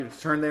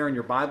Turn there in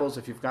your Bibles,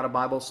 if you've got a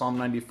Bible, Psalm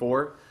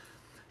 94.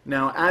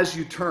 Now, as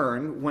you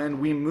turn, when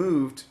we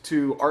moved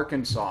to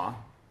Arkansas,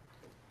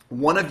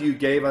 one of you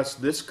gave us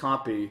this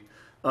copy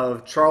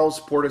of Charles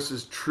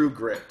Portis's True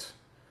Grit.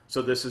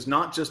 So this is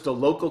not just a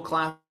local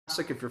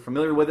classic, if you're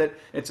familiar with it.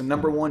 It's a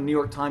 #1 New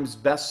York Times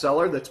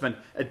bestseller that's been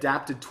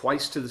adapted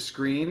twice to the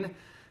screen.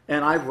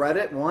 And I've read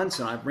it once,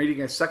 and I'm reading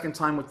it a second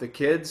time with the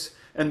kids.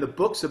 And the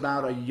book's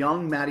about a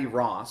young Maddie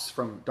Ross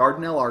from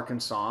Dardanelle,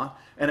 Arkansas.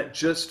 And at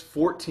just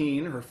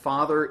 14, her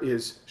father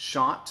is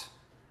shot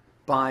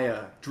by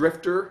a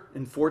drifter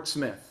in Fort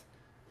Smith.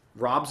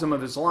 Robs him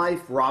of his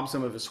life, robs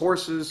him of his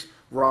horses,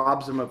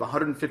 robs him of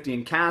 $150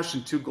 in cash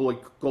and 2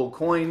 gold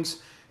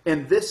coins.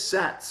 And this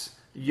sets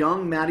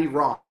young Maddie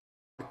Ross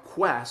on a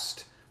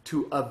quest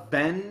to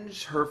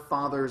avenge her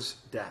father's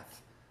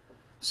death.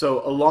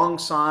 So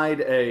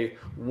alongside a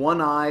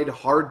one-eyed,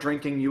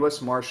 hard-drinking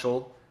U.S.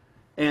 Marshal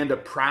and a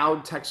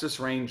proud Texas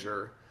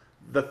Ranger,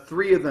 the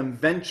three of them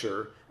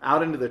venture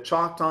out into the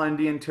Choctaw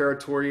Indian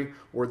Territory,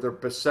 where they're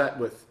beset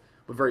with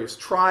various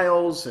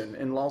trials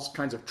and all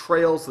kinds of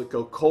trails that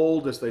go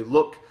cold as they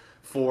look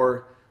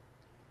for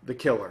the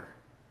killer.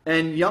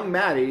 And young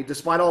Maddie,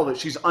 despite all of it,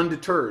 she's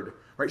undeterred.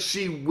 Right?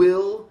 She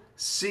will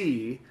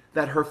see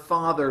that her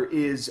father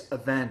is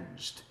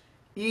avenged,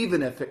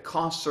 even if it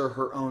costs her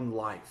her own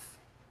life.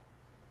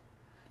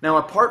 Now,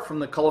 apart from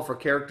the colorful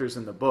characters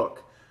in the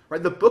book,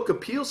 right, the book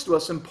appeals to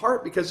us in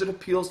part because it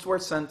appeals to our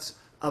sense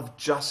of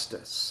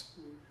justice.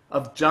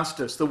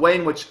 The way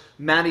in which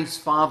Maddie's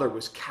father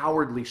was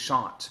cowardly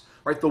shot,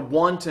 right, the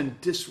wanton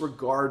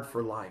disregard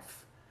for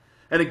life.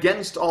 And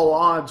against all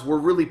odds, we're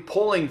really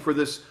pulling for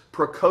this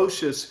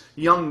precocious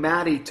young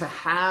Maddie to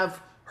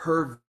have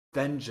her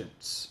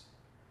vengeance.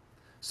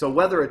 So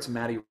whether it's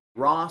Maddie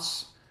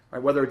Ross,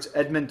 right, whether it's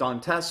Edmond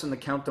Dantes in The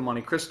Count de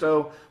Monte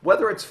Cristo,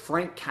 whether it's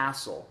Frank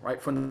Castle,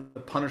 right, from the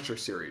Punisher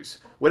series,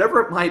 whatever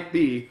it might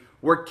be,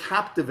 we're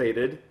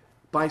captivated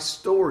by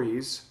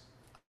stories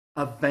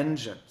of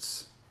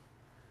vengeance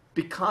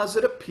because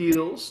it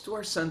appeals to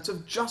our sense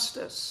of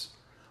justice,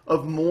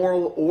 of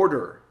moral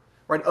order,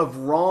 right, of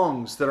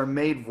wrongs that are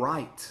made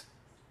right.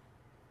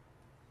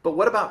 But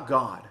what about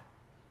God?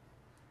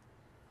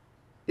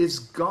 Is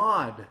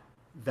God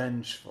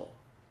vengeful?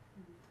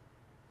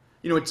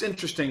 You know, it's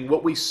interesting.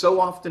 What we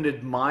so often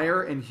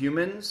admire in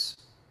humans,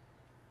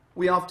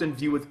 we often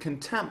view with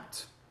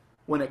contempt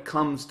when it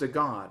comes to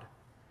God.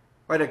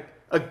 Right?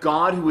 A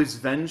God who is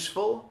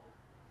vengeful,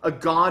 a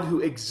God who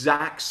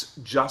exacts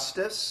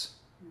justice.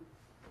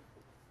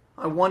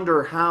 I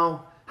wonder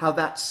how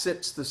that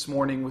sits this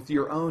morning with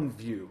your own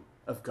view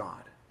of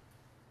God.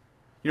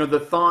 You know, the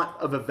thought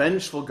of a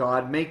vengeful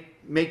God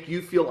make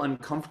you feel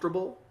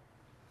uncomfortable.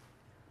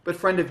 But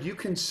friend, if you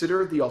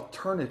consider the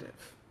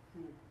alternative,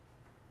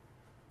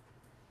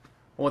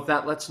 well, with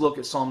that, let's look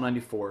at Psalm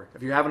 94.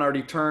 If you haven't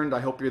already turned, I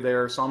hope you're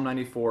there, Psalm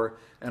 94,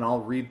 and I'll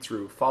read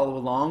through. Follow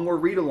along or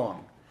read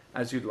along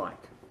as you'd like.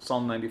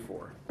 Psalm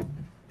 94.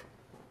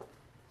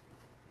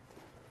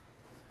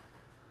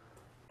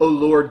 O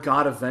Lord,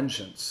 God of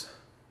vengeance,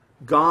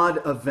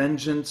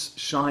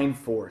 shine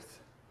forth.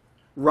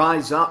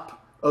 Rise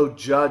up, O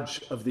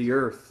Judge of the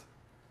earth.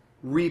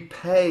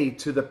 Repay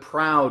to the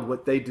proud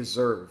what they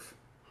deserve.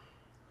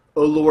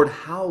 O Lord,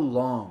 how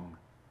long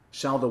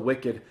shall the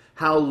wicked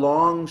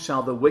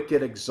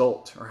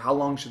exult, or how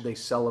long should they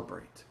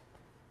celebrate?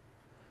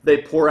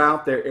 They pour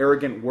out their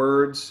arrogant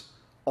words,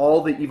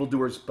 all the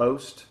evildoers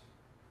boast.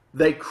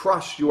 They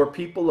crush your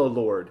people, O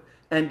Lord,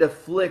 and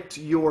afflict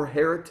your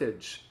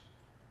heritage.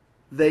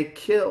 They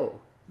kill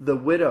the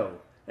widow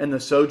and the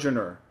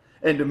sojourner,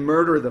 and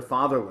murder the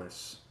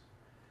fatherless.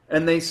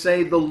 And they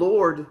say, the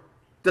Lord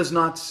does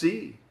not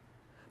see.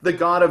 The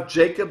God of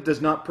Jacob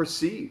does not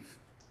perceive.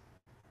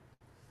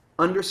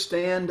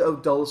 Understand, O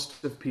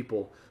dullest of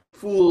people.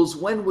 Fools,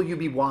 when will you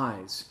be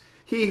wise?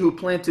 He who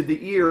planted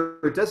the ear,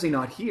 does he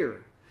not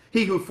hear?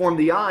 He who formed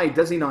the eye,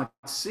 does he not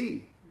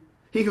see?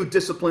 He who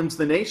disciplines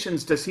the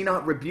nations, does he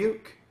not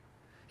rebuke?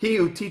 He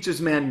who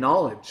teaches man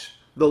knowledge,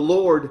 the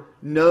Lord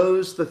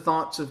knows the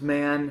thoughts of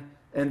man,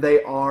 and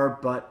they are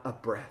but a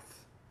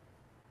breath.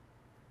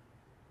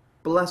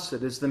 Blessed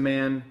is the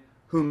man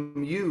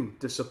whom you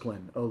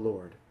discipline, O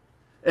Lord,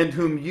 and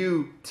whom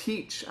you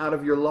teach out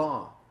of your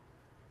law,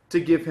 to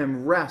give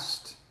him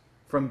rest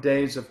from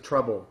days of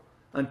trouble,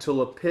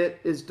 until a pit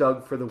is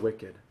dug for the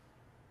wicked.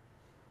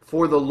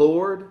 For the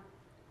Lord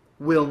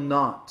will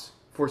not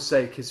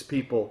forsake his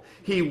people.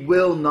 He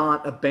will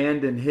not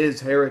abandon his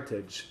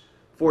heritage.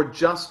 For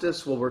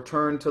justice will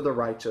return to the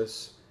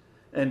righteous,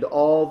 and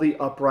all the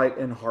upright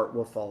in heart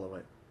will follow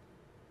it.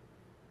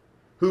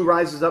 Who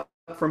rises up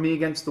for me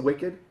against the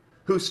wicked?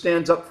 Who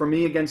stands up for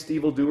me against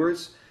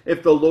evildoers?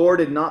 If the Lord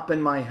had not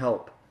been my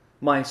help,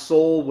 my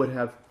soul would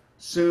have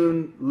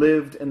soon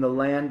lived in the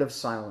land of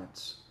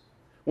silence.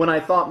 When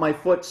I thought my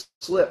foot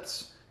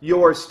slips,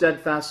 your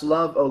steadfast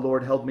love, O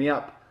Lord, held me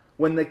up.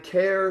 When the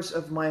cares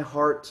of my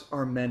heart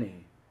are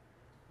many,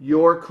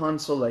 your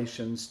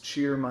consolations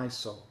cheer my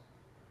soul.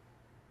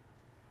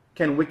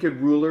 Can wicked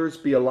rulers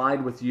be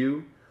allied with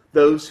you?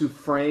 those who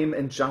frame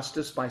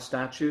injustice by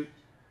statute.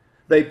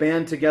 They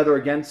band together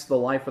against the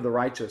life of the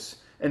righteous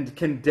and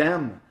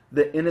condemn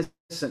the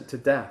innocent to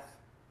death.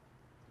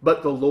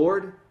 But the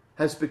Lord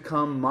has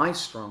become my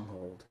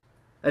stronghold,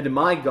 and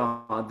my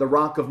God, the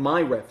rock of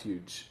my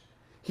refuge.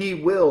 He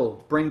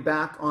will bring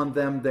back on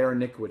them their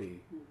iniquity,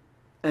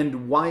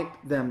 and wipe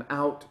them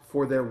out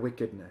for their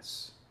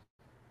wickedness.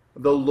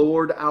 The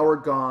Lord our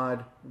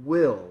God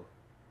will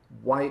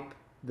wipe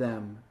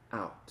them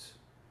out.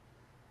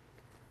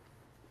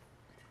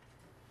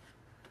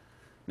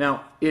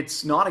 Now,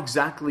 it's not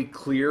exactly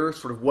clear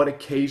sort of what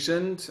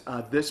occasioned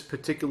this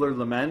particular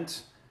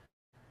lament.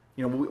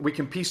 You know, we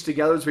can piece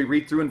together as we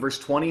read through in verse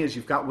 20, as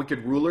you've got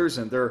wicked rulers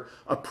and they're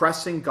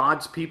oppressing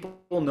God's people.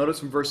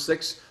 Notice in verse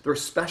 6, they're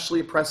especially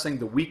oppressing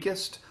the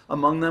weakest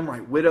among them,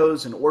 right?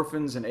 Widows and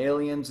orphans and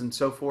aliens and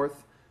so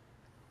forth.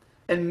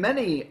 And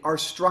many are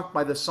struck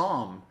by the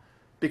psalm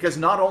because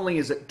not only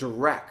is it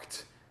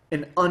direct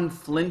and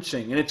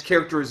unflinching in its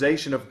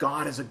characterization of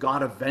God as a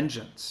God of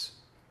vengeance,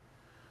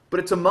 but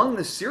it's among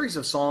the series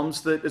of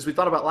psalms that, as we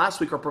thought about last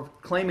week, are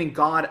proclaiming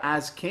God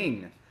as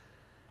king.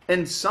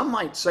 And some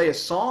might say a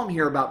psalm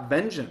here about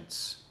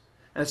vengeance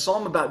and a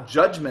psalm about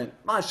judgment,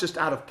 well, it's just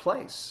out of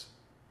place.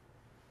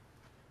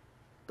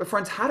 But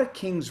friends, how do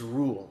kings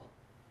rule?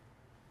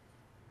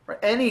 Right?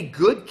 Any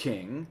good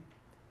king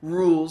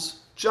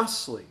rules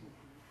justly.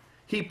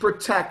 He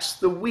protects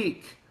the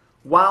weak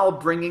while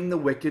bringing the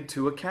wicked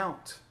to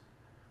account,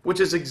 which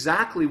is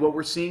exactly what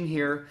we're seeing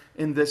here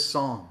in this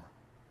psalm.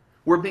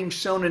 We're being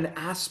shown an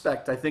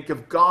aspect, I think,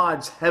 of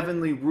God's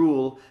heavenly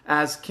rule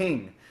as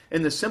king.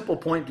 And the simple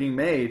point being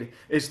made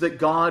is that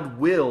God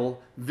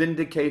will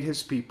vindicate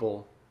his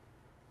people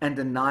and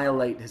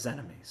annihilate his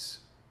enemies.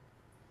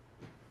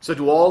 So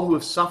to all who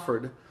have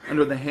suffered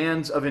under the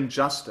hands of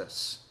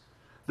injustice,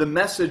 the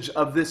message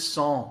of this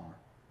psalm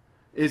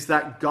is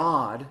that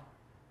God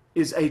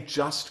is a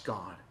just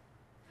God.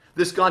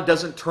 This God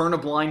doesn't turn a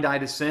blind eye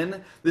to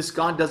sin. This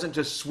God doesn't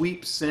just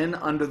sweep sin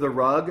under the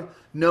rug.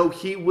 No,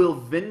 he will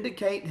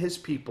vindicate his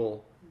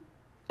people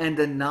and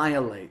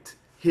annihilate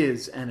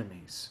his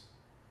enemies.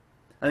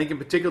 I think in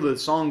particular the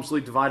psalm's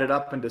really divided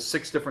up into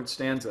 6 different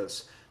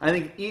stanzas. I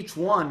think each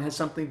one has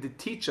something to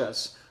teach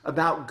us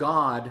about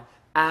God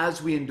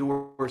as we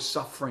endure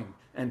suffering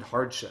and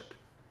hardship.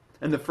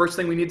 And the first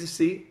thing we need to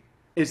see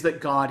is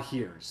that God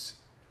hears.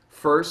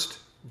 First,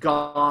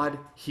 God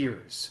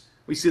hears.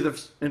 We see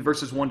this in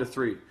verses 1 to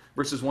 3.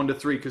 Verses 1 to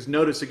 3, because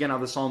notice again how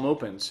the psalm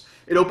opens.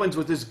 It opens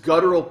with this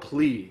guttural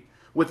plea,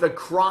 with a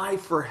cry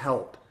for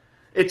help.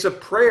 It's a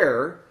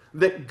prayer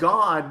that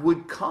God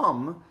would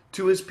come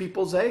to his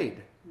people's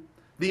aid.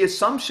 The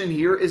assumption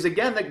here is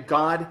again that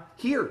God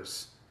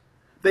hears.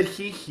 That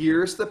he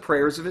hears the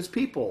prayers of his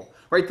people.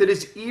 Right? That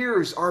his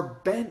ears are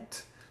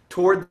bent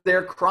toward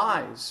their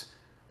cries.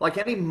 Like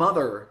any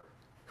mother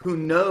who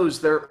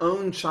knows their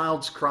own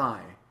child's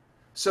cry.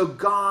 So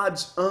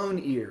God's own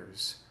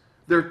ears,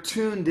 they're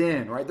tuned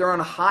in, right? They're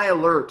on high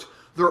alert.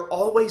 They're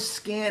always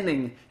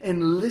scanning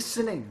and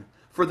listening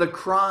for the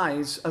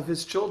cries of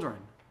his children.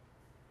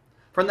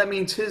 Friend, that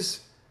means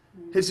his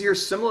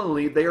ears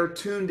similarly, they are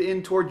tuned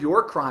in toward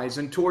your cries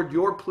and toward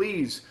your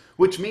pleas,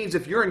 which means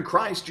if you're in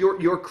Christ,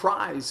 your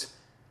cries,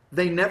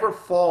 they never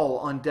fall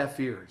on deaf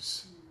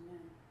ears.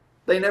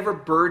 They never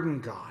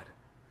burden God.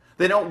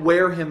 They don't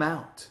wear him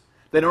out.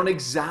 They don't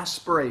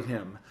exasperate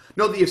him.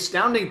 No, the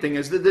astounding thing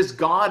is that this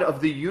God of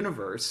the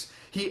universe,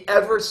 he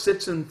ever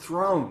sits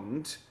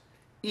enthroned,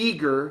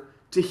 eager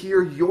to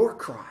hear your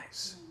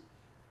cries,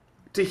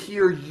 to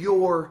hear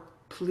your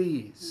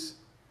pleas.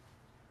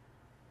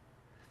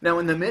 Now,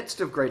 in the midst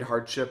of great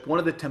hardship, one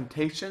of the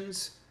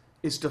temptations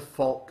is to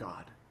fault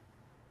God,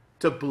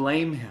 to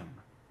blame him.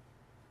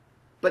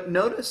 But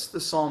notice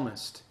the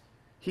psalmist,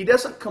 he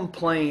doesn't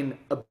complain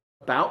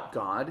about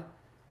God.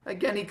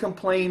 Again, he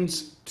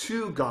complains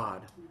to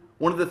God.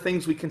 One of the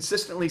things we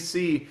consistently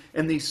see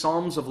in these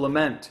Psalms of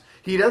Lament.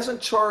 He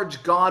doesn't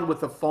charge God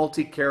with a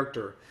faulty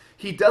character.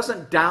 He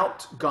doesn't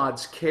doubt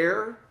God's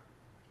care,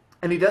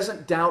 and he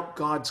doesn't doubt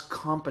God's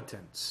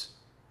competence.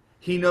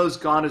 He knows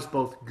God is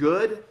both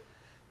good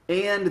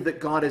and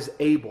that God is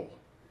able.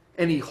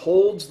 And he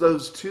holds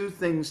those two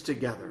things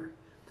together.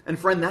 And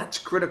friend, that's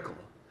critical.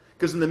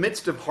 Because in the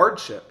midst of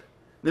hardship,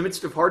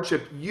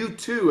 you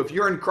too, if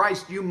you're in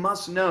Christ, you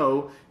must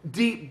know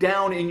deep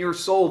down in your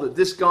soul that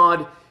this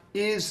God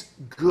is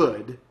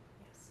good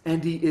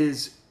and he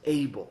is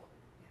able.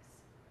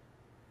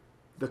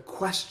 The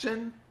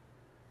question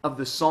of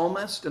the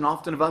psalmist and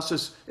often of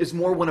us is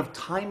more one of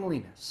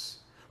timeliness.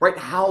 Right?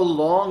 How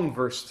long,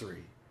 verse 3?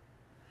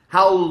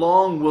 How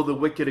long will the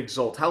wicked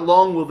exult? How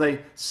long will they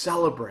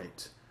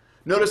celebrate?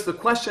 Notice the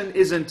question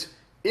isn't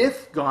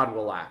if God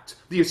will act.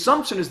 The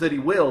assumption is that he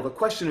will. The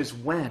question is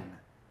when.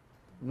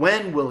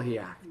 When will he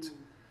act?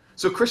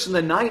 So Christian,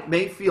 the night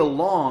may feel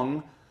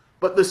long,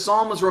 but the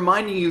psalm is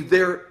reminding you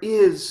there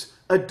is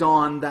a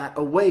dawn that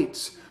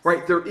awaits.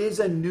 Right? There is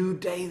a new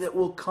day that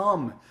will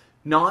come.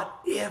 Not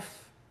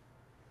if,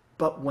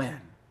 but when.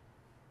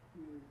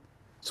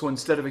 So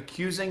instead of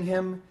accusing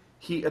him,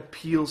 he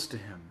appeals to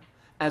him.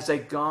 as a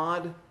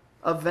God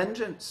of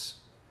vengeance.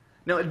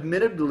 Now,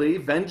 admittedly,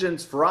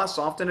 vengeance for us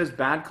often has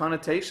bad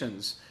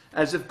connotations,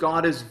 as if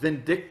God is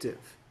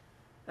vindictive,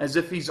 as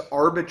if he's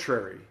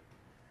arbitrary,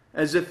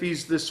 as if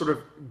he's this sort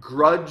of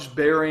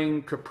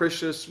grudge-bearing,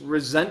 capricious,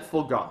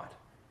 resentful God.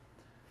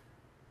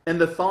 And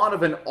the thought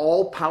of an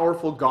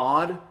all-powerful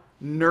God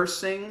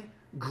nursing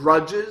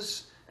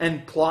grudges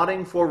and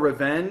plotting for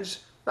revenge,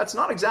 that's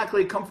not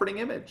exactly a comforting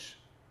image.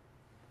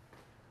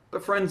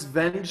 But friends,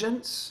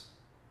 vengeance,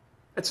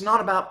 it's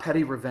not about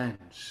petty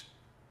revenge.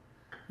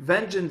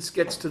 Vengeance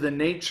gets to the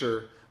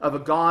nature of a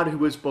God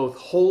who is both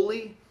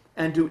holy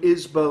and who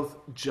is both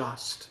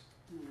just.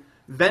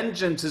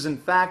 Vengeance is in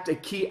fact a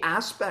key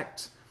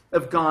aspect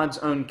of God's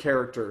own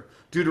character.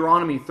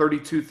 Deuteronomy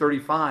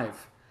 32:35,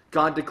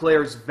 God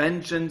declares,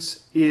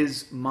 vengeance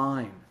is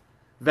mine.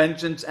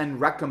 Vengeance and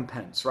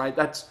recompense, right?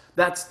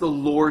 That's the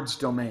Lord's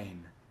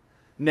domain.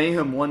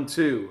 Nahum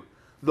 1:2,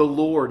 the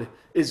Lord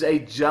is a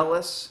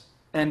jealous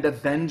and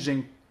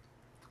avenging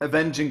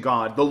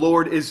God. The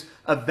Lord is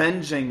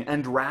avenging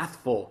and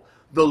wrathful.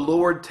 The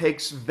Lord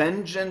takes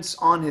vengeance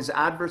on his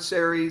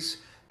adversaries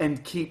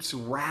and keeps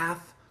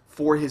wrath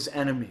for his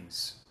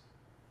enemies.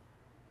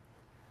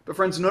 But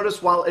friends,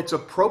 notice while it's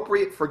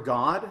appropriate for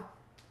God,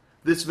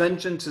 this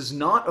vengeance is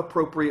not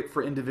appropriate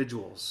for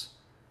individuals.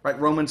 Right?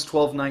 Romans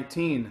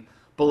 12:19,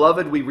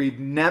 beloved, we read,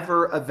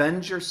 never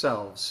avenge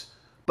yourselves,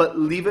 but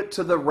leave it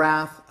to the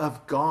wrath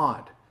of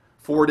God.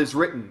 For it is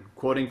written,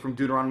 quoting from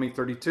Deuteronomy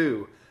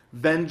 32,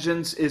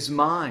 vengeance is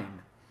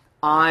mine,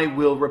 I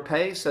will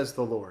repay, says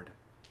the Lord.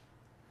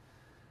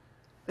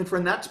 And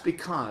friend, that's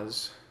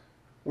because,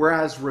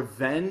 whereas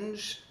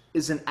revenge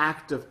is an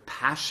act of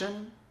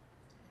passion,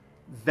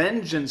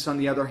 vengeance, on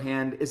the other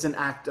hand, is an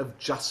act of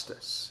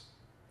justice.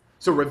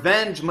 So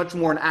revenge, much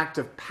more an act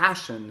of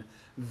passion.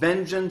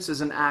 Vengeance is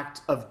an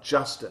act of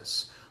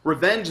justice.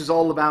 Revenge is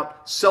all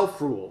about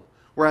self-rule,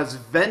 whereas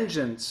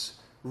vengeance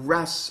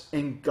rests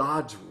in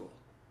God's rule.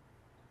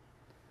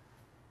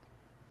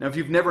 Now, if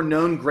you've never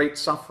known great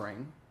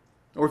suffering,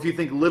 or if you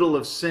think little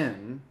of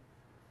sin,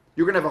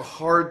 you're going to have a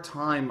hard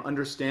time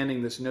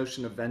understanding this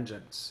notion of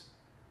vengeance.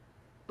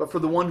 But for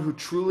the one who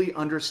truly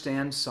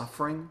understands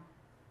suffering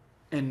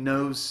and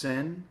knows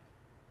sin,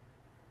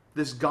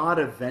 this God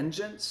of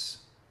vengeance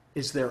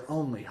is their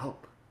only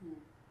hope.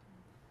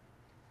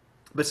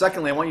 But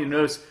secondly, I want you to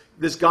notice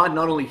this God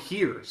not only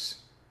hears,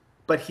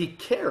 but he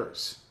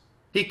cares.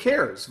 He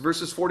cares.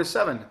 Verses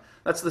 4-7.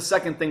 That's the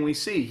second thing we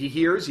see. He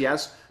hears,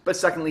 yes, but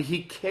secondly,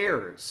 he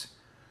cares.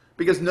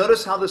 Because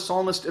notice how the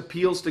psalmist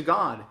appeals to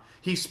God.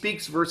 He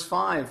speaks, verse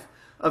 5,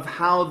 of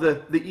how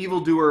the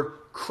evildoer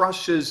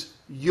crushes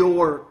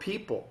your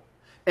people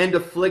and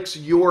afflicts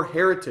your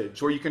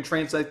heritage, or you can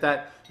translate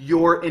that,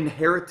 your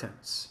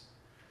inheritance.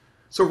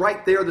 So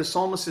right there, the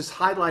psalmist is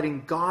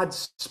highlighting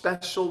God's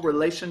special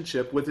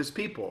relationship with his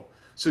people.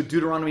 So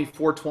Deuteronomy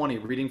 4:20,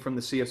 reading from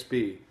the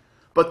CSB.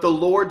 But the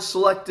Lord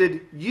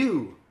selected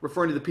you,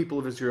 referring to the people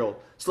of Israel,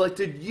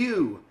 selected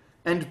you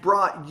and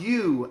brought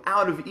you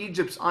out of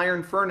Egypt's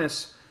iron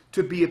furnace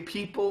to be a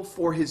people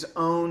for his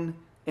own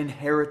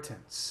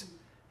inheritance,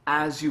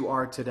 as you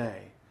are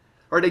today.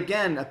 All right,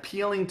 again,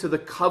 appealing to the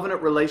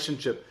covenant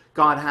relationship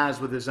God has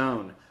with his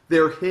own.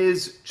 They're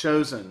his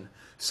chosen,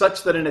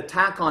 such that an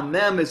attack on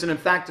them is in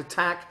fact an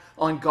attack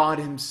on God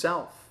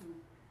himself.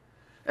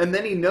 And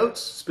then he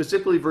notes,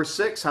 specifically verse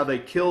 6, how they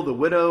kill the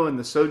widow and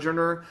the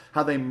sojourner,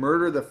 how they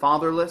murder the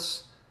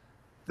fatherless.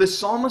 The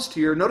psalmist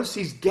here, notice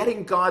he's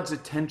getting God's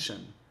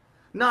attention.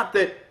 Not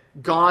that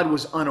God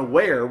was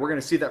unaware, we're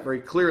going to see that very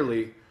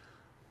clearly,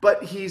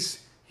 but he's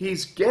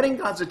getting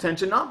God's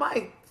attention not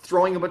by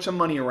throwing a bunch of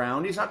money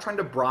around. He's not trying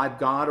to bribe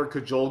God or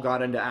cajole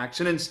God into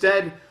action.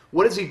 Instead,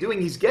 what is he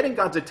doing? He's getting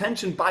God's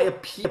attention by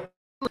appealing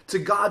to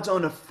God's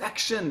own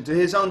affection, to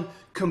his own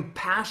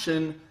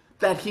compassion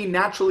that he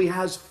naturally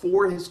has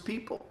for his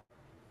people.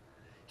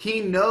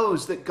 He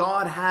knows that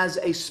God has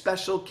a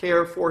special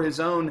care for his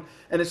own,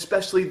 and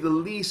especially the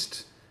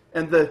least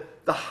and the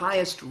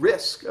highest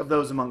risk of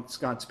those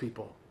amongst God's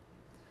people.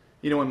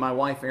 You know, when my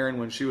wife, Erin,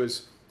 when she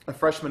was a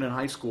freshman in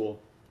high school,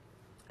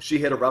 she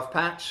hit a rough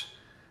patch,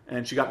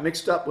 and she got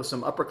mixed up with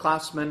some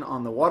upperclassmen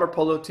on the water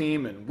polo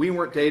team, and we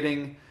weren't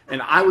dating,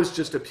 and I was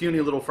just a puny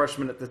little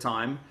freshman at the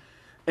time.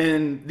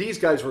 And these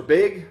guys were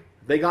big.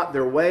 They got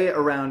their way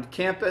around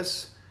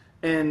campus,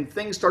 and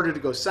things started to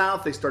go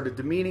south. They started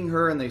demeaning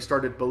her, and they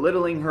started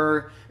belittling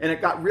her, and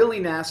it got really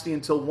nasty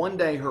until one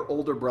day her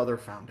older brother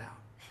found out.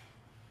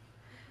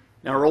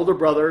 Now, her older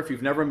brother, if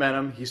you've never met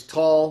him, he's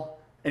tall,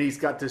 and he's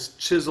got this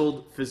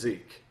chiseled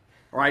physique.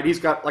 All right, he's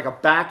got like a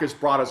back as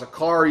broad as a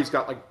car. He's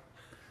got like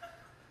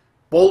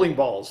bowling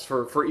balls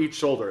for each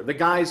shoulder. The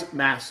guy's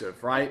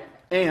massive, right?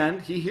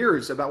 And he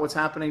hears about what's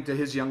happening to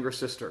his younger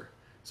sister.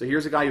 So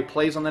here's a guy who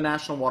plays on the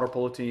national water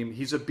polo team.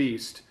 He's a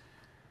beast.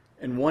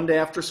 And one day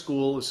after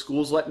school, the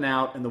school's letting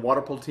out, and the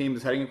water polo team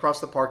is heading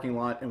across the parking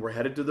lot, and we're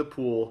headed to the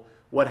pool.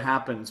 What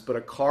happens? But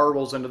a car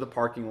rolls into the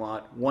parking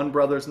lot. One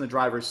brother's in the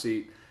driver's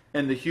seat,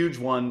 and the huge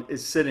one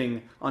is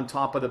sitting on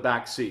top of the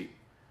back seat.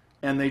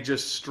 And they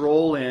just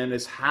stroll in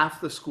as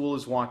half the school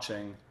is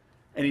watching,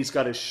 and he's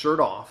got his shirt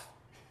off,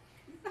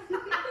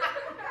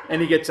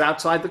 and he gets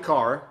outside the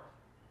car,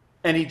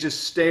 and he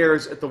just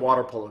stares at the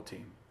water polo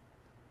team.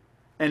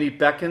 And he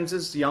beckons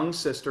his young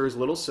sister, his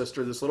little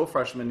sister, this little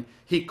freshman.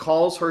 He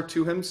calls her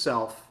to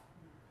himself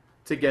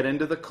to get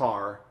into the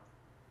car,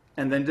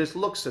 and then just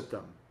looks at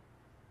them.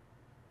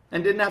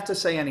 And didn't have to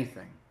say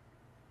anything.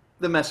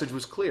 The message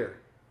was clear.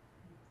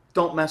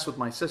 Don't mess with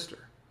my sister.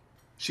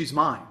 She's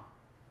mine.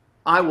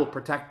 I will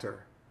protect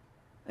her.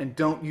 And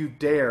don't you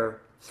dare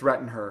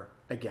threaten her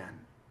again.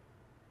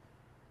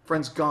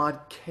 Friends, God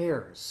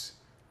cares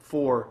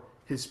for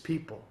his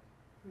people.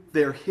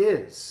 They're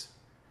his.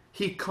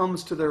 He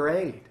comes to their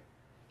aid.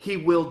 He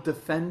will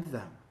defend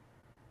them.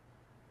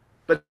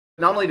 But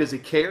not only does he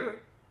care,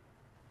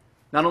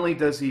 not only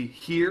does he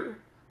hear,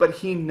 but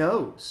he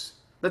knows.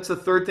 That's the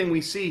third thing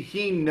we see.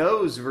 He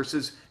knows,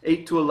 verses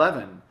 8 to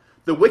 11.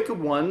 The wicked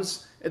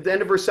ones, at the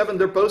end of verse 7,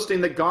 they're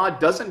boasting that God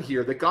doesn't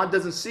hear, that God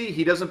doesn't see,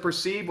 he doesn't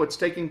perceive what's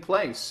taking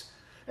place.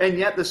 And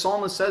yet the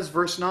psalmist says,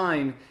 verse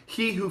 9,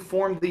 he who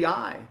formed the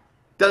eye,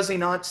 does he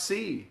not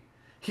see?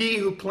 He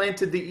who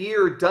planted the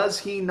ear, does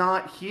he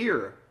not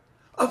hear?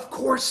 Of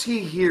course he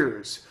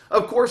hears.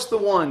 Of course the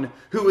one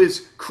who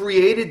has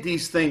created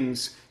these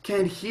things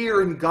can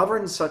hear and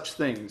govern such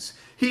things.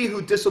 He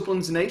who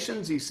disciplines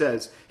nations, he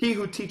says. He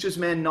who teaches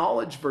man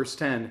knowledge, verse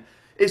 10.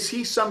 Is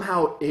he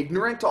somehow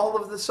ignorant all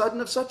of a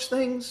sudden of such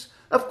things?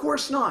 Of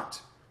course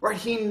not. Right?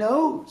 He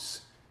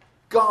knows.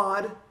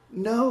 God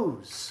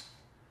knows.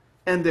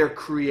 And their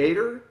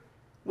creator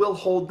will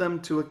hold them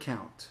to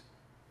account.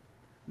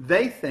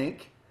 They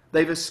think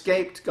they've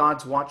escaped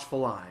God's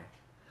watchful eye.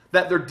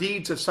 That their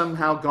deeds have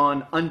somehow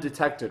gone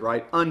undetected,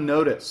 right?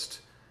 Unnoticed.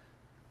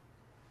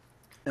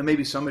 And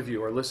maybe some of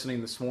you are listening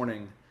this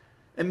morning,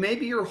 and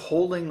maybe you're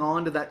holding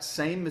on to that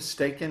same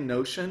mistaken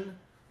notion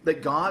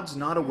that God's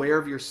not aware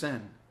of your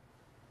sin.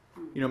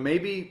 You know,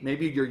 maybe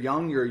you're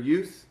young, you're a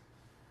youth.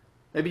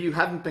 Maybe you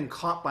haven't been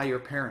caught by your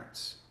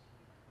parents.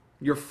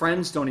 Your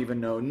friends don't even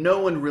know. No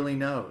one really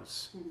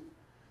knows.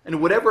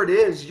 And whatever it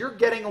is, you're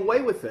getting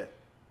away with it.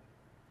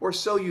 Or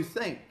so you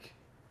think.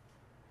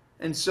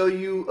 And so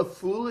you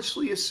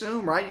foolishly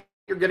assume, right?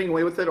 You're getting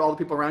away with it, all the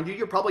people around you.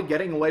 You're probably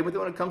getting away with it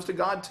when it comes to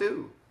God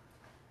too.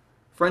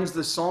 Friends,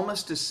 the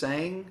psalmist is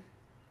saying,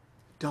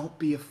 don't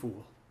be a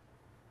fool.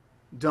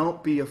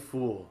 Don't be a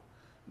fool.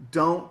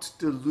 Don't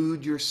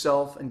delude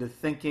yourself into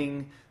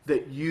thinking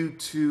that you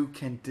too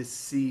can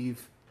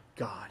deceive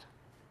God.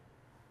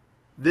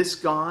 This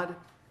God,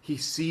 he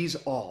sees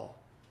all.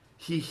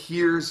 He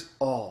hears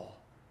all.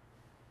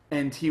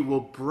 And he will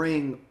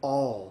bring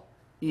all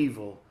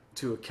evil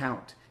to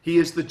account. He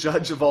is the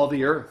judge of all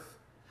the earth.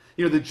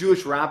 You know, the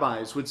Jewish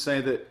rabbis would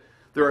say that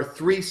there are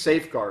 3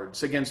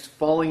 safeguards against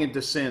falling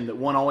into sin that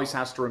one always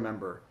has to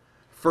remember.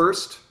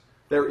 First,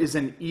 there is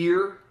an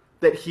ear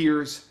that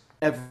hears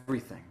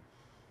everything.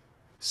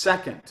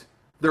 Second,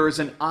 there is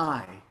an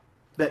eye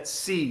that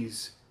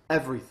sees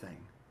everything.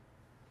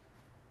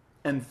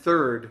 And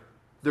third,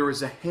 there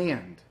is a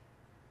hand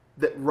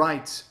that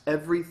writes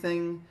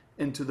everything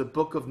into the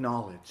book of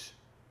knowledge,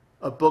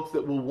 a book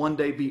that will one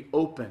day be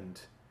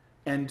opened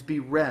and be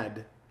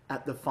read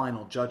at the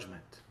final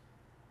judgment.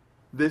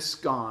 This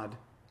God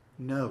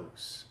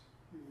knows.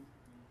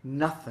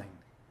 Nothing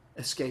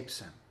escapes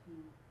him.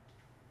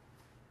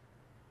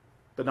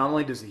 But not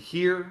only does he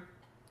hear,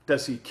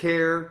 does he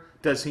care,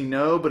 does he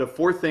know, but a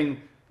fourth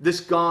thing, this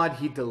God,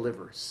 he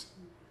delivers.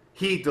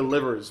 He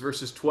delivers,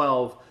 verses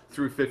 12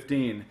 through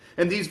 15.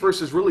 And these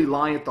verses really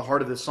lie at the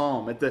heart of the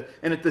psalm. At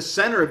the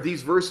center of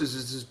these verses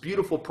is this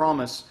beautiful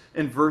promise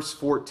in verse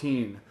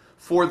 14.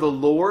 For the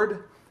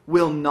Lord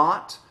will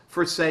not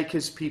forsake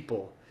his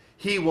people.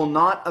 He will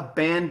not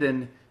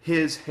abandon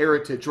his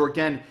heritage, or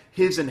again,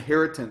 his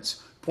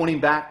inheritance, pointing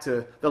back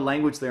to the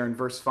language there in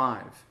verse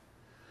 5.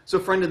 So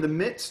friend, in the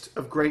midst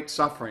of great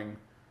suffering,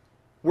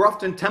 we're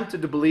often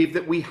tempted to believe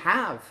that we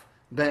have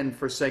been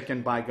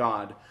forsaken by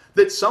God.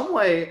 That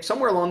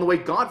somewhere along the way,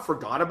 God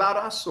forgot about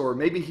us, or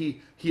maybe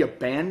he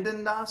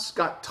abandoned us,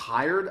 got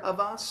tired of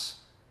us.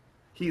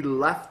 He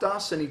left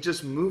us and he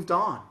just moved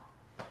on.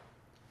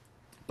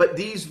 But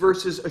these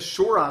verses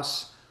assure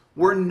us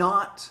we're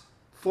not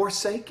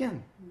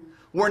forsaken.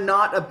 We're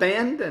not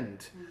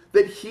abandoned.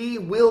 That he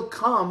will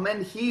come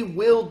and he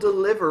will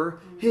deliver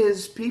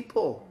his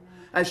people.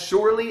 As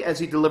surely as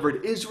he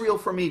delivered Israel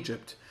from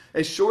Egypt,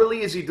 as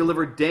surely as he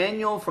delivered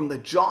Daniel from the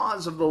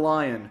jaws of the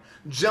lion,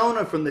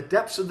 Jonah from the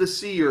depths of the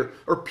sea,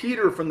 or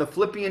Peter from the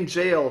Philippian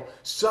jail,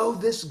 so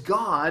this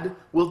God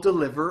will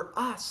deliver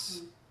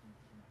us.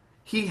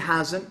 He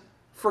hasn't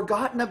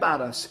forgotten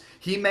about us.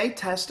 He may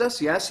test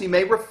us, yes, he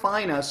may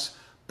refine us,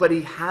 but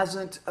he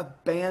hasn't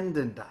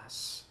abandoned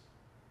us.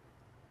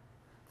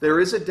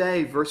 There is a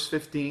day, verse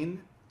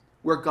 15,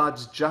 where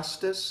God's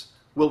justice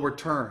will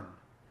return.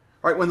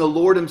 Right, when the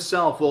Lord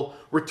himself will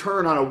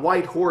return on a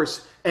white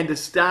horse and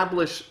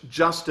establish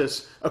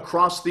justice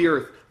across the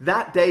earth.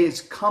 That day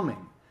is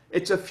coming.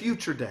 It's a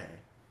future day.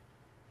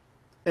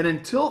 And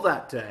until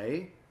that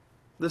day,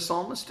 the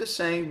psalmist is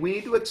saying we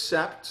need to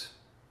accept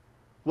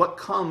what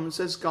comes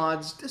as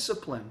God's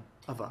discipline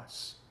of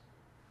us.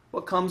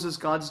 what comes is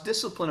God's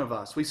discipline of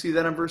us. We see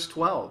that in verse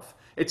 12.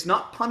 It's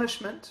not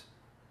punishment,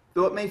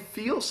 though it may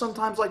feel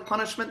sometimes like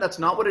punishment. That's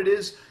not what it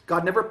is.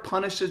 God never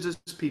punishes his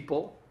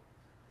people.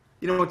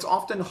 You know, it's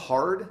often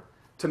hard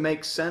to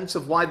make sense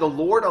of why the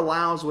Lord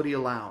allows what he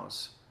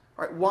allows.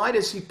 Right? Why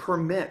does he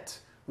permit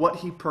what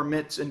he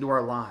permits into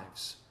our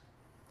lives?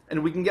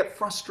 And we can get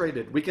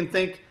frustrated. We can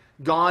think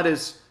God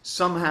is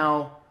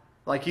somehow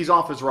like he's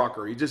off his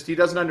rocker. He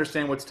doesn't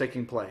understand what's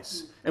taking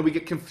place. And we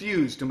get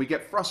confused and we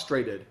get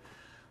frustrated.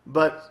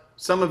 But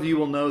some of you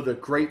will know the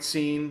great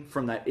scene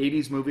from that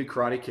 80s movie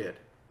Karate Kid.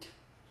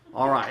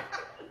 All right.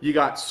 You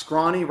got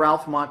scrawny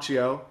Ralph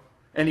Macchio,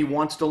 and he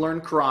wants to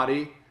learn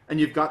karate. And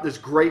you've got this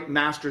great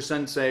master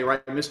sensei,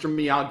 right, Mr.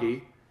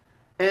 Miyagi.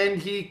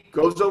 And he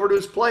goes over to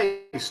his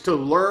place to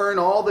learn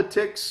all the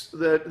tricks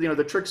and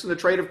the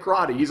trade of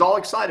karate. He's all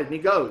excited, and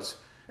he goes.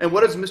 And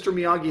what does Mr.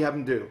 Miyagi have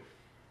him do?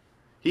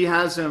 He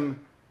has him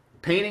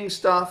painting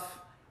stuff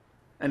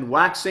and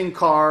waxing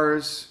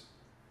cars,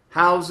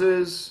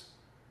 houses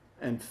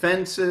and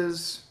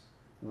fences,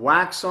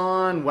 wax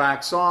on,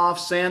 wax off,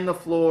 sand the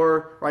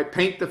floor, right,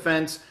 paint the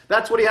fence.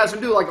 That's what he has him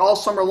do like all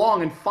summer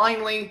long. And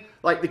finally,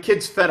 like the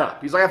kid's fed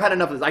up. He's like, I've had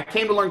enough of this. I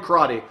came to learn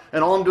karate,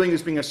 and all I'm doing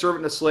is being a servant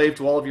and a slave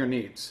to all of your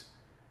needs.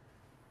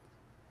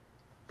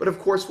 But of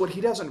course, what he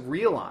doesn't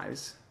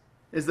realize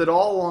is that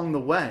all along the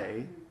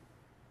way,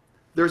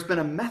 there's been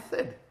a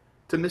method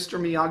to Mr.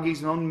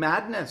 Miyagi's own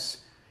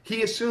madness.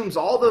 He assumes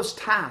all those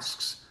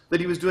tasks that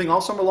he was doing all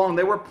summer long,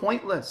 they were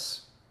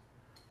pointless.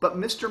 But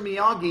Mr.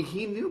 Miyagi,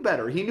 he knew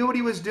better. He knew what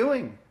he was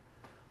doing.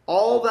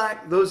 All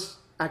those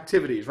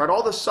activities, right?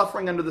 All the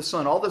suffering under the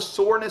sun, all the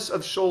soreness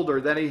of shoulder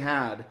that he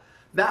had,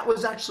 that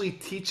was actually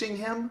teaching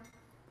him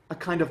a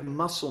kind of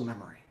muscle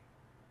memory.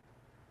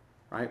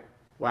 Right?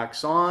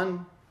 Wax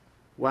on,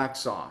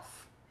 wax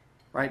off.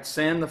 Right?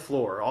 Sand the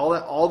floor,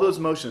 all those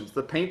motions,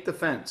 the paint the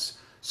fence.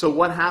 So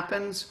what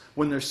happens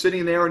when they're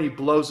sitting there and he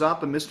blows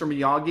up and Mr.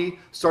 Miyagi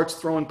starts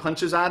throwing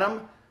punches at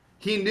him?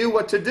 He knew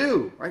what to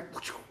do, right?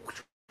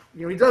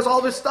 You know, he does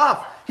all this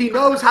stuff. He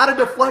knows how to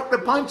deflect the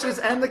punches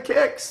and the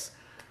kicks.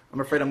 I'm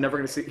afraid I'm never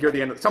going to hear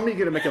the end of it. Somebody's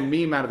going to make a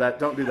meme out of that.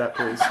 Don't do that,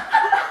 please.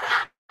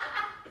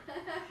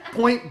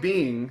 Point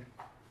being,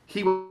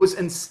 he was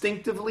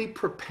instinctively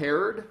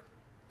prepared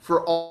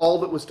for all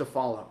that was to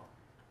follow.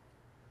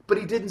 But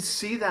he didn't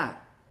see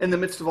that in the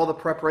midst of all the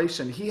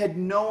preparation. He had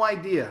no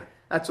idea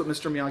that's what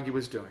Mr. Miyagi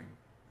was doing.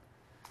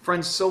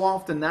 Friends, so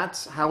often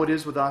that's how it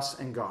is with us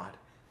and God.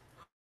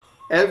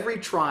 Every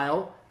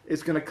trial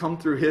is going to come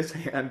through his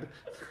hand.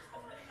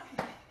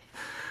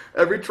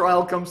 Every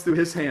trial comes through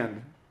his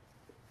hand.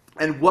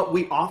 And what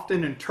we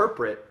often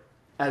interpret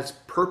as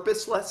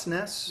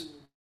purposelessness,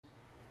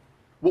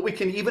 what we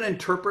can even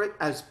interpret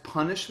as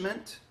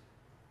punishment,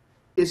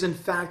 is in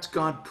fact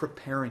God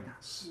preparing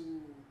us.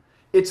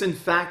 It's in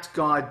fact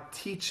God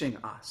teaching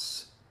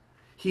us.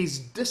 He's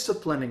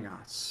disciplining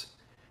us.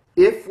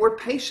 If we're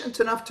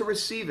patient enough to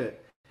receive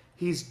it,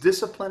 he's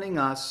disciplining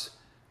us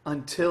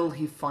until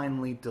he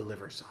finally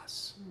delivers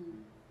us.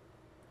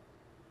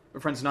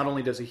 But friends, not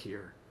only does he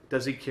hear,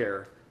 does he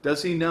care,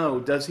 does he know,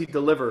 does he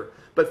deliver,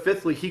 but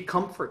fifthly, he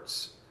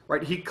comforts,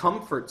 right? He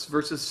comforts,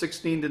 verses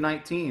 16 to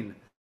 19.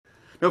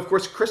 Now, of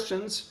course,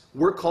 Christians,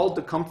 we're called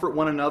to comfort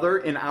one another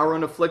in our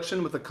own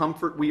affliction with the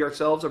comfort we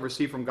ourselves have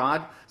received from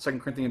God, 2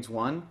 Corinthians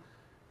 1.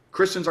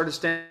 Christians are to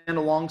stand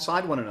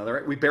alongside one another,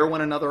 right? We bear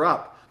one another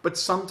up. But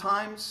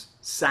sometimes,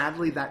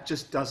 sadly, that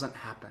just doesn't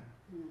happen.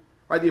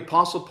 Right? The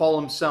Apostle Paul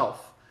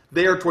himself,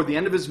 there toward the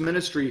end of his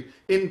ministry,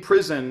 in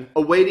prison,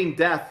 awaiting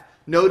death,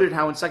 noted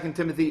how in 2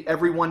 Timothy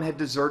everyone had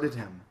deserted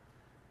him.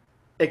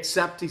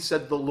 Except, he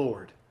said, the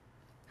Lord,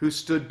 who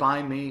stood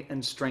by me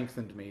and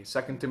strengthened me.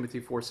 2 Timothy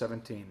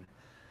 4:17.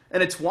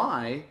 And it's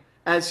why,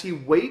 as he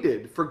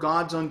waited for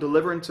God's own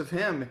deliverance of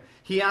him,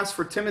 he asked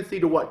for Timothy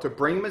to what? To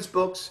bring him his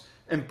books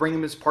and bring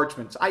him his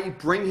parchments, i.e.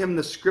 bring him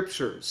the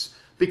scriptures.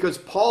 Because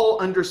Paul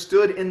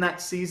understood in that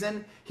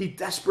season, he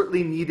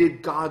desperately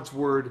needed God's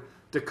word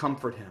to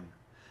comfort him.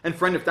 And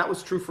friend, if that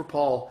was true for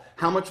Paul,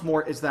 how much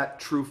more is that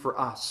true for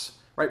us?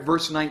 Right?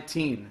 Verse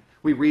 19,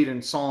 we read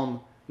in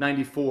Psalm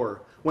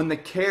 94, when the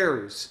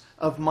cares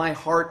of my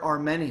heart are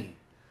many,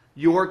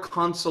 your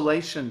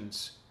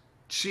consolations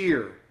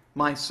cheer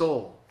my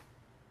soul.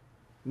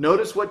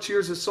 Notice what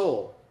cheers his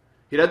soul.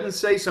 He doesn't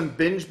say some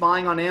binge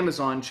buying on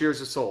Amazon cheers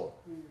his soul.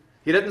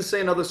 He doesn't say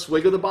another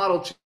swig of the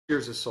bottle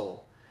cheers his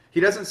soul. He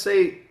doesn't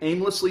say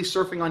aimlessly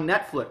surfing on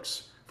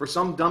Netflix for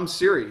some dumb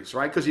series,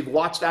 right? Because you've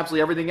watched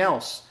absolutely everything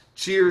else.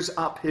 Cheers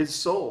up his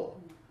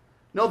soul.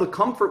 No, the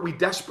comfort we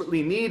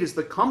desperately need is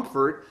the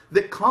comfort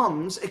that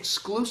comes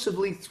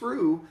exclusively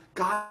through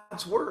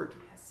God's word.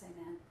 Yes,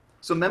 amen.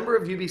 So member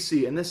of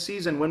UBC, in this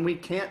season when we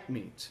can't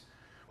meet,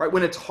 right,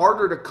 when it's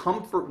harder to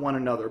comfort one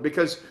another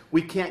because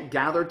we can't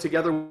gather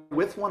together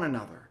with one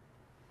another,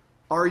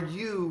 are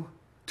you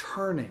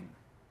turning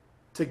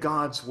to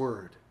God's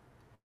word?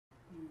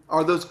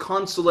 Are those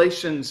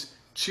consolations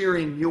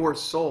cheering your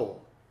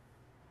soul?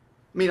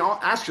 I mean, I'll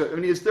ask you,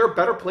 is there a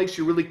better place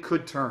you really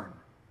could turn?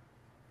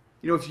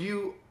 You know, if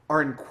you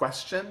are in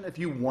question, if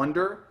you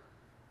wonder,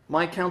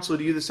 my counsel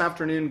to you this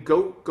afternoon,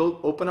 go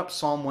open up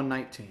Psalm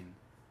 119.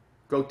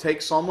 Go take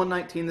Psalm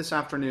 119 this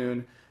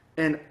afternoon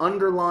and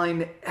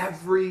underline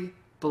every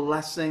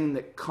blessing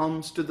that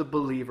comes to the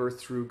believer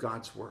through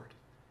God's word.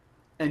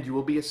 And you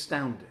will be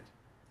astounded.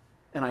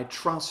 And I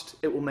trust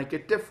it will make a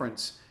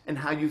difference in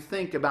how you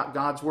think about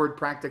God's word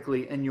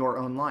practically in your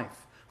own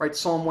life. Right?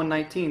 Psalm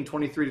 119,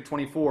 23 to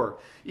 24.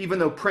 Even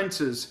though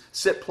princes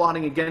sit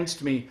plotting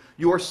against me,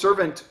 your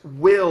servant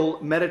will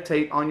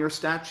meditate on your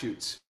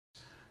statutes.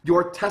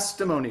 Your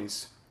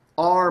testimonies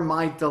are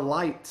my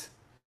delight.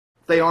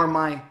 They are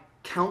my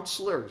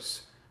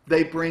counselors.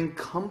 They bring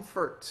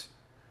comfort.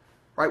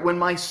 Right? When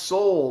my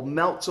soul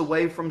melts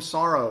away from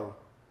sorrow,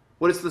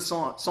 what does the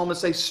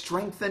psalmist say?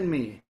 Strengthen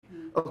me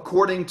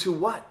according to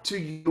what? To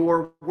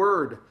your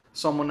word.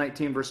 Psalm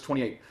 119, verse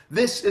 28.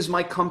 This is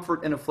my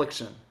comfort in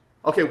affliction.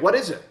 Okay, what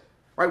is it?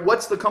 Right?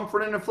 What's the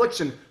comfort in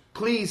affliction?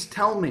 Please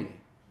tell me.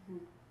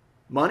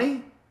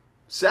 Money?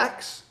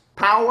 Sex?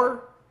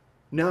 Power?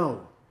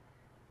 No.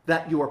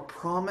 That your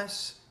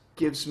promise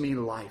gives me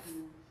life.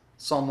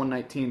 Psalm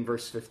 119,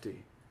 verse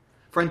 50.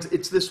 Friends,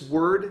 it's this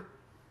word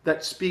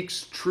that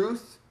speaks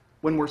truth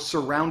when we're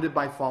surrounded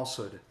by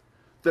falsehood,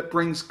 that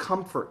brings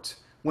comfort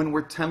when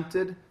we're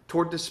tempted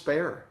toward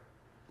despair,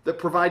 that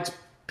provides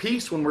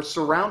peace when we're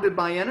surrounded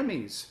by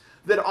enemies,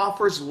 that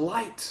offers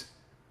light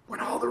when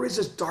all there is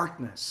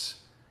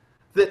darkness,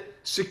 that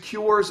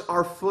secures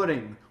our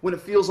footing when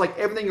it feels like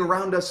everything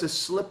around us is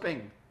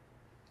slipping,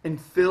 and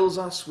fills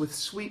us with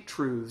sweet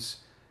truths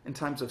in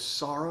times of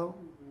sorrow,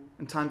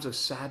 in times of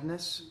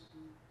sadness.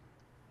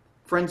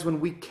 Friends,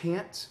 when we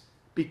can't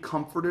be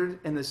comforted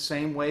in the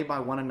same way by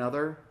one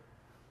another,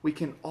 we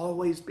can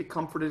always be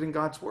comforted in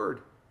God's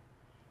word.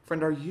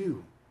 Friend, are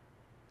you?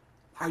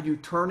 Are you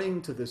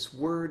turning to this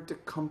word to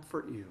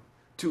comfort you,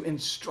 to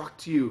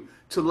instruct you,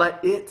 to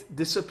let it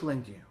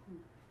discipline you?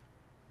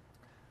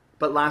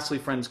 But lastly,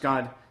 friends,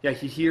 God,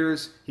 He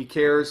hears, He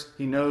cares,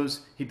 He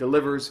knows, He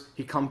delivers,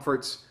 He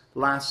comforts.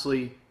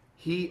 Lastly,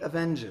 He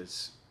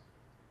avenges.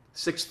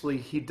 Sixthly,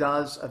 He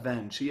does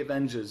avenge. He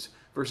avenges,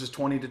 verses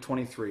 20 to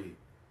 23.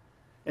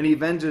 And He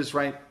avenges,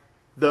 right,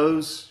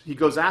 those He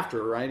goes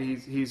after, right?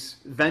 He's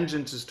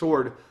vengeance is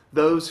toward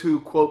those who,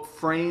 quote,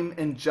 frame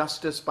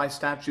injustice by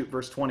statute,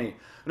 verse 20.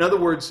 In other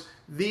words,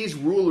 these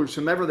rulers,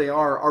 whomever they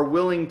are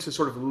willing to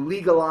sort of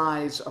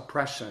legalize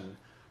oppression.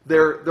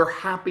 They're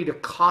happy to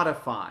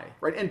codify,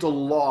 right, into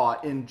law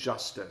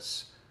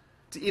injustice,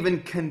 to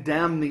even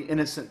condemn the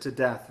innocent to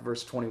death,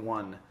 verse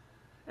 21.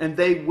 And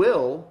they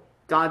will,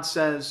 God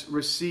says,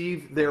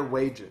 receive their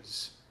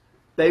wages.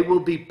 They will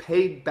be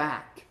paid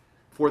back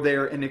for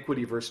their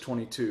iniquity, verse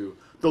 22.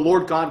 The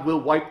Lord God will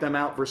wipe them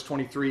out, verse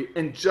 23.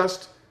 And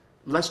just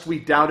lest we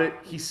doubt it,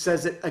 He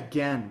says it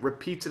again,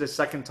 repeats it a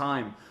second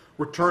time,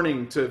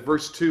 returning to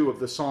verse 2 of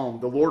the psalm.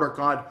 The Lord our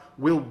God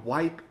will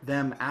wipe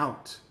them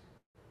out.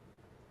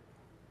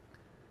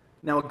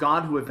 Now, a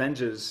God who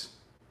avenges,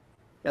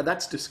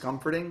 that's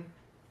discomforting.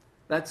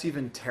 That's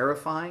even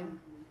terrifying.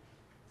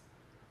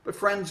 But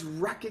friends,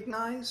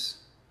 recognize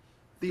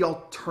the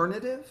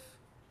alternative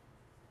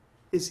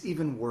is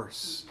even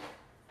worse.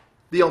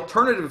 The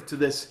alternative to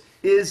this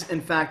is,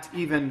 in fact,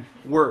 even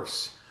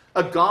worse.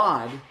 A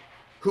God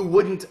who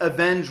wouldn't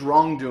avenge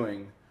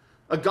wrongdoing.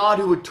 A God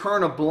who would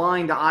turn a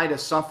blind eye to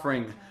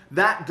suffering.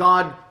 That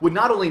God would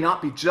not only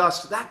not be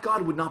just, that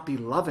God would not be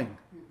loving.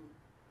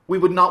 We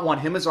would not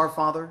want Him as our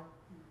Father.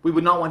 We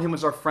would not want Him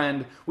as our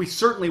friend. We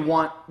certainly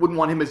wouldn't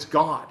want Him as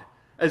God,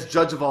 as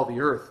judge of all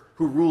the earth,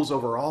 who rules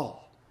over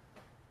all.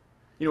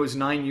 You know, it was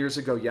 9 years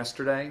ago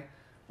yesterday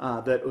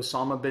that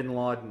Osama bin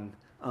Laden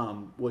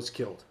was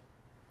killed.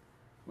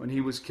 When he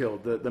was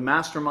killed. The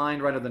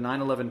mastermind, right, of the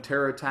 9/11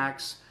 terror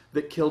attacks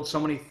that killed so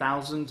many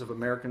thousands of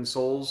American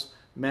souls,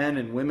 men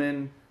and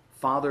women,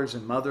 fathers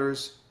and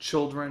mothers,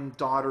 children,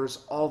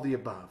 daughters, all the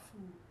above.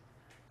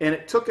 And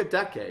it took a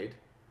decade,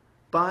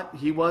 but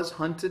he was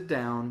hunted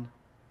down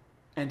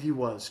and he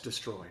was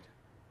destroyed.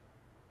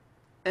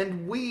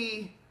 And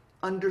we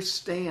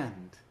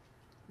understand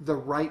the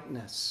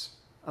rightness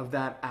of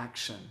that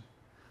action.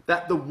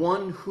 That the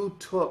one who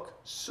took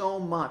so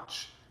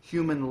much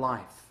human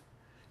life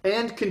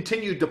and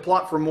continued to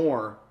plot for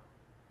more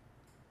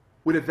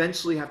would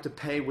eventually have to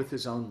pay with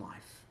his own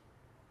life.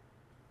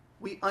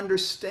 We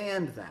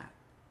understand that.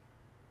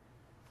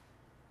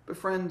 But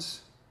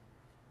friends,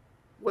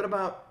 what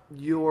about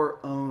your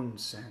own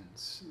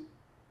sins?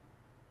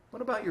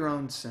 What about your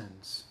own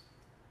sins?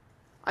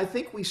 I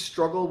think we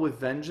struggle with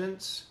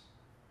vengeance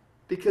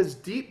because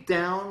deep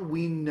down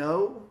we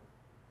know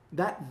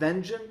that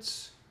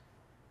vengeance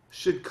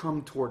should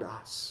come toward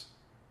us.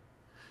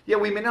 Yeah,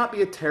 we may not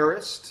be a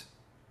terrorist,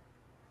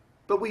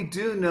 but we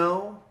do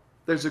know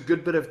there's a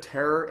good bit of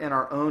terror in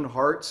our own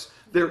hearts.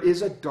 There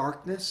is a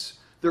darkness.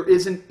 There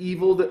is an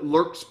evil that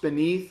lurks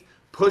beneath.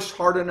 Push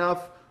hard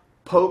enough,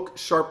 poke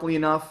sharply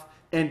enough,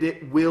 and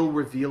it will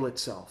reveal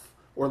itself.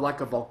 Or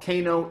like a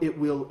volcano, it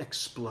will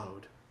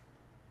explode.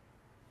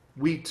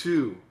 We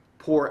too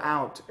pour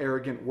out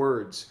arrogant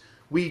words.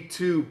 We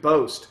too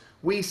boast.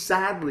 We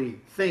sadly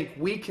think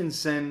we can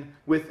sin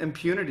with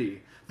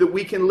impunity. that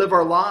we can live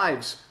our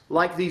lives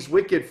like these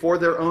wicked for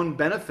their own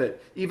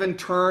benefit, even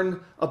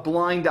turn a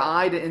blind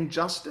eye to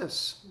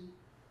injustice.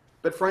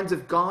 But friends,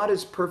 if God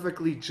is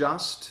perfectly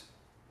just,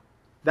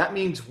 that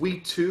means we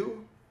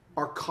too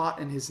are caught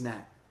in his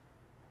net.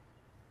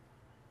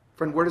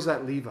 Friend, where does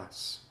that leave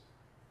us?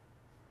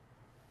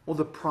 Well,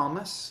 the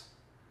promise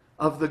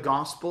of the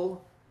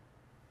gospel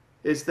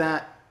is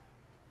that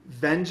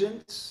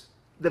vengeance,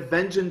 the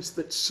vengeance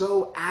that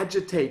so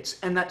agitates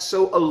and that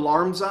so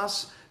alarms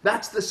us,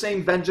 that's the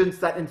same vengeance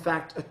that in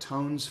fact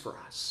atones for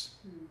us.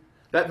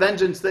 That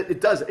vengeance that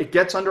it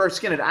gets under our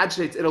skin, it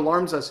agitates, it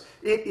alarms us.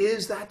 It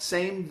is that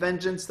same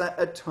vengeance that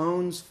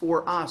atones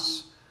for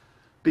us,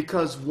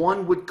 because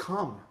one would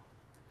come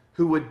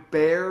who would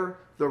bear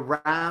the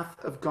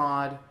wrath of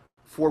God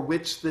for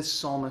which this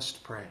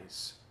psalmist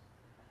prays.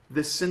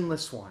 The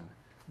sinless one,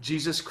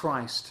 Jesus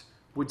Christ,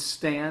 would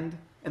stand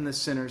in the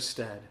sinner's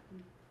stead.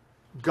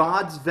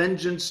 God's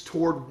vengeance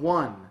toward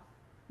one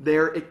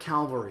there at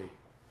Calvary,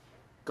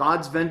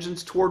 God's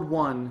vengeance toward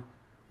one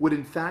would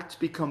in fact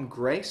become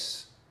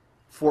grace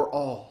for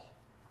all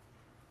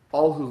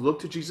who look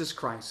to Jesus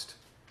Christ,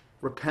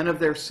 repent of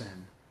their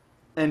sin,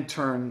 and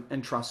turn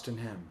and trust in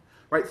him.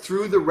 Right?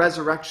 Through the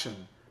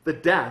resurrection, the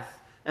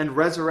death and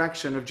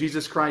resurrection of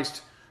Jesus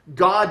Christ,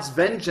 God's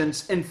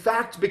vengeance in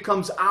fact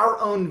becomes our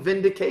own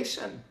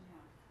vindication.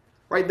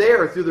 Right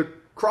there, through the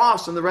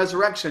cross and the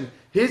resurrection,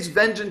 his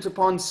vengeance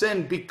upon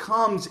sin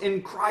becomes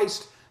in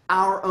Christ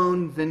our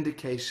own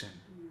vindication.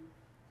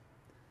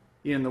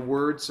 In the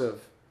words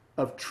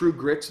of True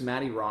Grit's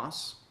Matty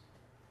Ross,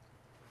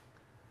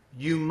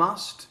 you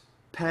must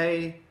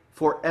pay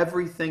for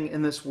everything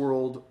in this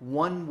world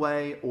one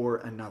way or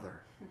another.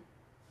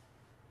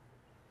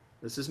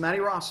 This is Matty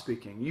Ross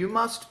speaking. You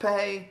must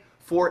pay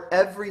for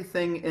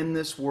everything in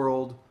this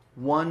world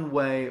one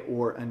way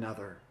or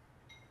another.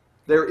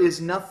 There is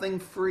nothing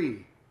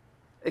free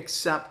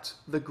except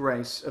the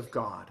grace of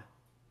God.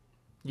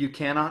 You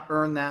cannot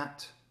earn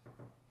that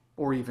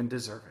or even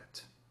deserve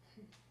it.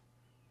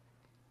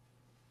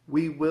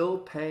 We will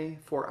pay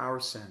for our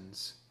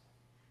sins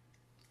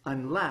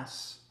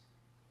unless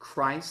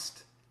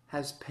Christ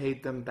has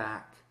paid them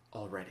back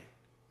already.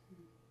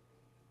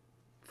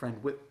 Friend,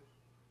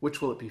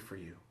 which will it be for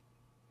you?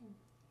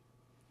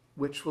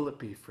 Which will it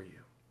be for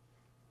you?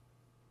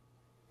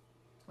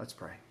 Let's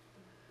pray.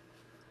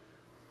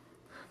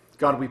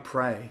 God, we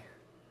pray,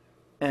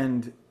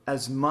 and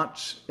as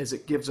much as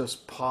it gives us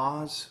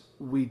pause,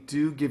 we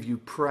do give you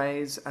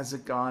praise as a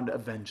God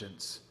of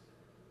vengeance,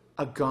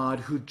 a God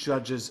who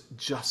judges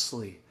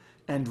justly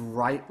and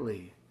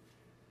rightly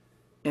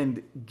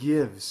and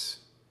gives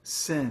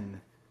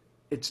sin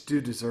its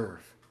due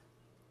deserve.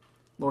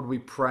 Lord, we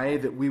pray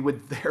that we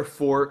would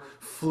therefore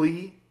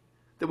flee,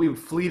 that we would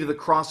flee to the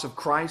cross of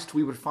Christ,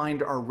 we would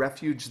find our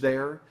refuge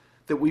there,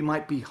 that we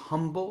might be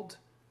humbled,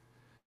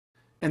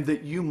 and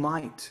that you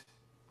might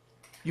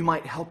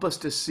help us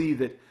to see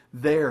that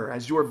there,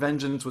 as your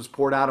vengeance was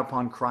poured out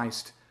upon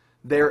Christ,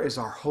 there is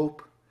our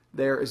hope,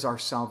 there is our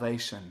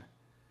salvation.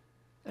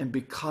 And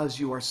because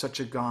you are such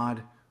a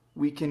God,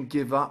 we can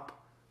give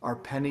up our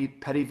petty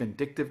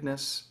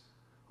vindictiveness,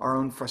 our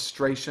own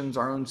frustrations,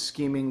 our own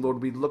scheming.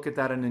 Lord, we look at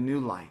that in a new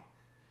light,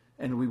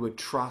 and we would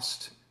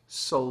trust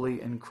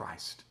solely in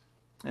Christ,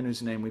 in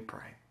whose name we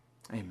pray.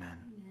 Amen.